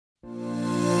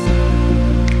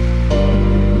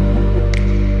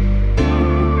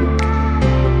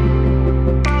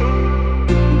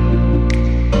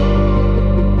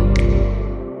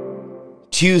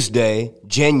Tuesday,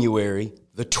 January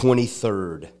the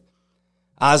 23rd.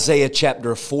 Isaiah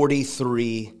chapter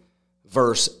 43,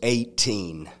 verse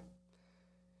 18.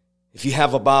 If you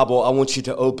have a Bible, I want you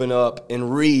to open up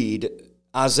and read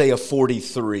Isaiah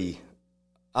 43.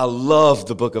 I love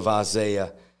the book of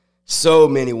Isaiah. So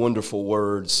many wonderful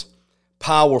words.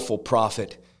 Powerful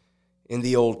prophet in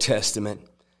the Old Testament.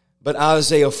 But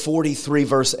Isaiah 43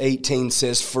 verse 18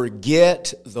 says,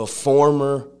 "Forget the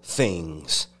former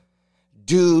things.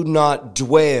 Do not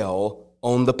dwell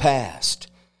on the past."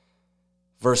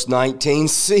 Verse 19,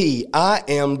 "See, I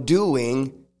am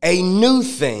doing a new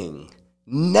thing.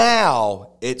 Now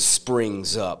it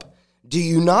springs up. Do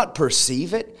you not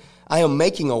perceive it? I am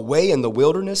making a way in the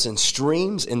wilderness and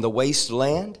streams in the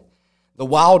wasteland. The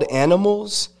wild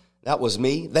animals," that was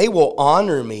me, "they will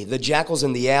honor me, the jackals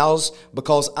and the owls,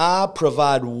 because I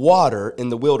provide water in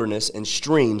the wilderness and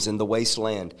streams in the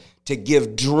wasteland to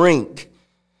give drink."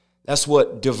 That's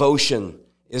what devotion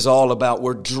is all about.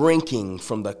 We're drinking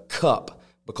from the cup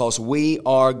because we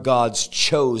are God's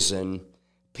chosen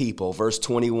people. Verse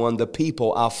 21, "The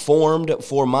people I formed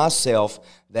for myself,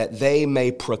 that they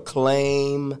may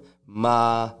proclaim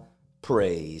my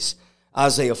praise."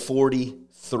 Isaiah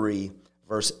 43,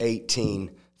 verse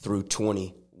 18 through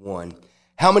 21.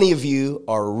 How many of you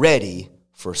are ready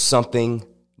for something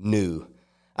new?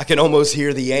 I can almost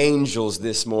hear the angels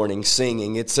this morning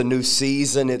singing. It's a new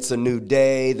season. It's a new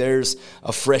day. There's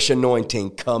a fresh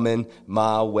anointing coming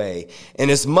my way.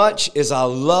 And as much as I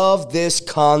love this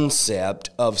concept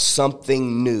of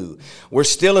something new, we're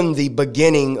still in the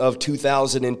beginning of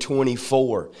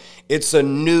 2024. It's a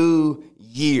new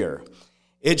year.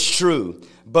 It's true.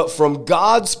 But from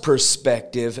God's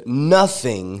perspective,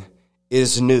 nothing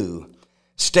is new.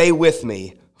 Stay with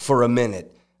me for a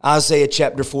minute. Isaiah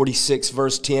chapter 46,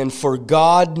 verse 10, "For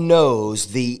God knows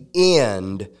the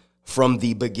end from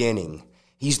the beginning."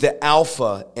 He's the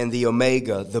Alpha and the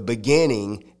Omega, the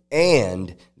beginning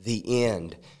and the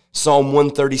end. Psalm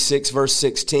 136, verse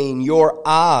 16, "Your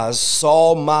eyes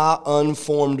saw my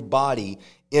unformed body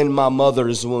in my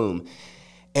mother's womb.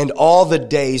 And all the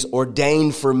days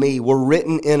ordained for me were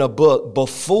written in a book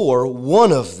before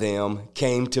one of them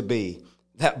came to be."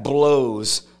 That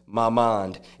blows my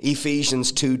mind.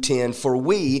 Ephesians 2:10, "For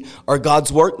we are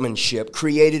God's workmanship,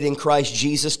 created in Christ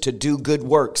Jesus to do good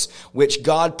works, which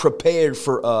God prepared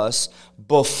for us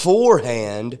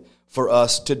beforehand for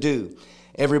us to do."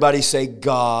 Everybody say,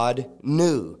 God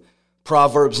knew.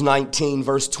 Proverbs 19,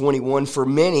 verse 21, "For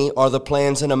many are the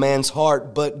plans in a man's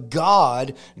heart, but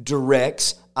God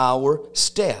directs our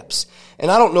steps." And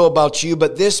I don't know about you,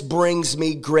 but this brings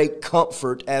me great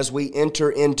comfort as we enter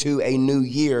into a new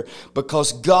year,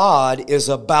 because God is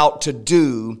about to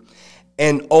do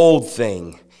an old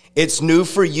thing. It's new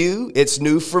for you, it's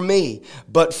new for me,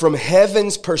 but from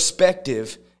heaven's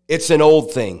perspective, it's an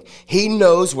old thing. He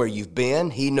knows where you've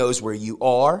been, He knows where you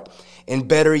are. And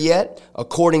better yet,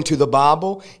 according to the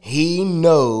Bible, He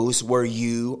knows where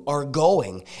you are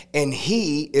going. And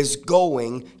He is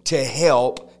going to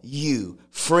help you.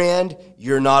 Friend,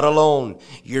 you're not alone.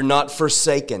 You're not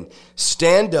forsaken.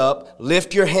 Stand up,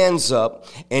 lift your hands up,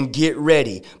 and get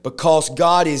ready, because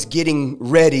God is getting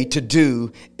ready to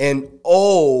do an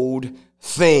old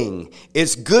thing.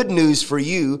 It's good news for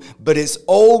you, but it's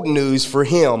old news for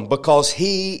Him, because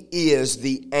He is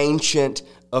the Ancient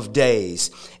of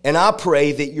Days. And I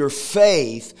pray that your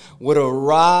faith would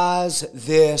arise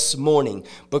this morning,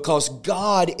 because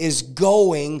God is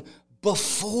going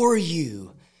before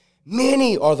you.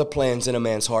 Many are the plans in a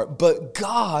man's heart, but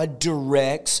God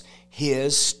directs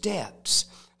his steps.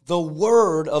 The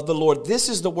word of the Lord. This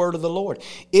is the word of the Lord.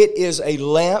 It is a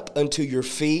lamp unto your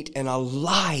feet and a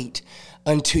light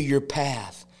unto your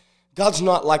path. God's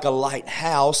not like a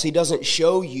lighthouse. He doesn't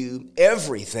show you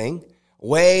everything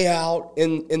way out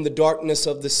in the darkness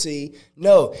of the sea.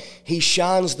 No, He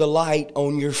shines the light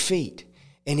on your feet.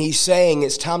 And He's saying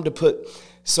it's time to put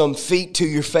some feet to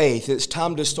your faith. It's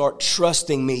time to start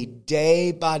trusting me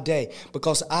day by day,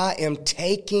 because I am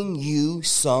taking you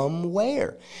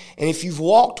somewhere. And if you've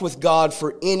walked with God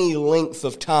for any length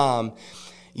of time,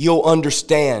 you'll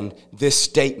understand this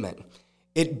statement.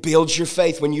 It builds your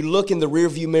faith. When you look in the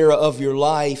rearview mirror of your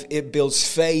life, it builds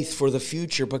faith for the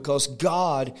future, because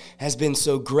God has been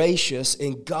so gracious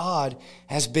and God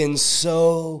has been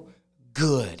so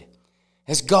good.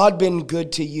 Has God been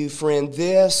good to you, friend?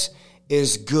 This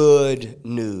is good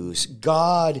news.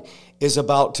 God is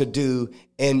about to do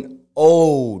an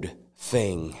old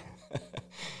thing.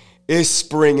 It's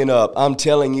springing up. I'm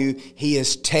telling you, He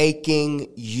is taking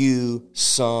you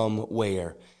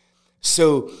somewhere.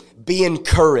 So be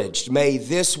encouraged. May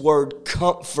this word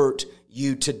comfort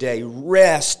you today.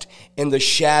 Rest in the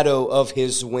shadow of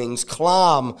his wings.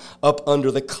 Climb up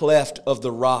under the cleft of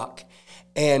the rock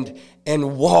and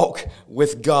walk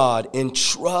with God and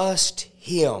trust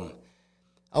him.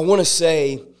 I want to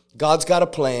say, God's got a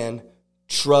plan.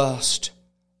 Trust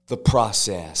the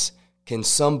process. Can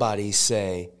somebody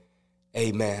say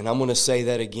amen? I'm going to say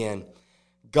that again.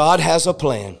 God has a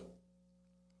plan.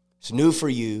 It's new for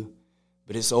you,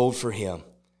 but it's old for him.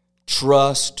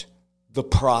 Trust the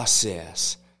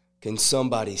process. Can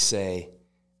somebody say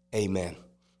amen?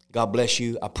 God bless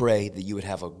you. I pray that you would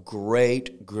have a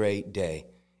great, great day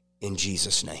in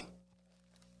Jesus' name.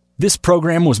 This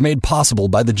program was made possible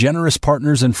by the generous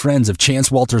partners and friends of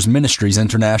Chance Walters Ministries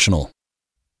International.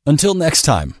 Until next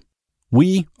time,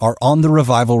 we are on the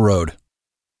revival road.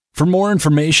 For more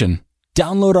information,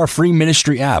 download our free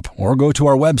ministry app or go to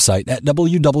our website at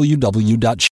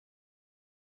www.chancewalters.org.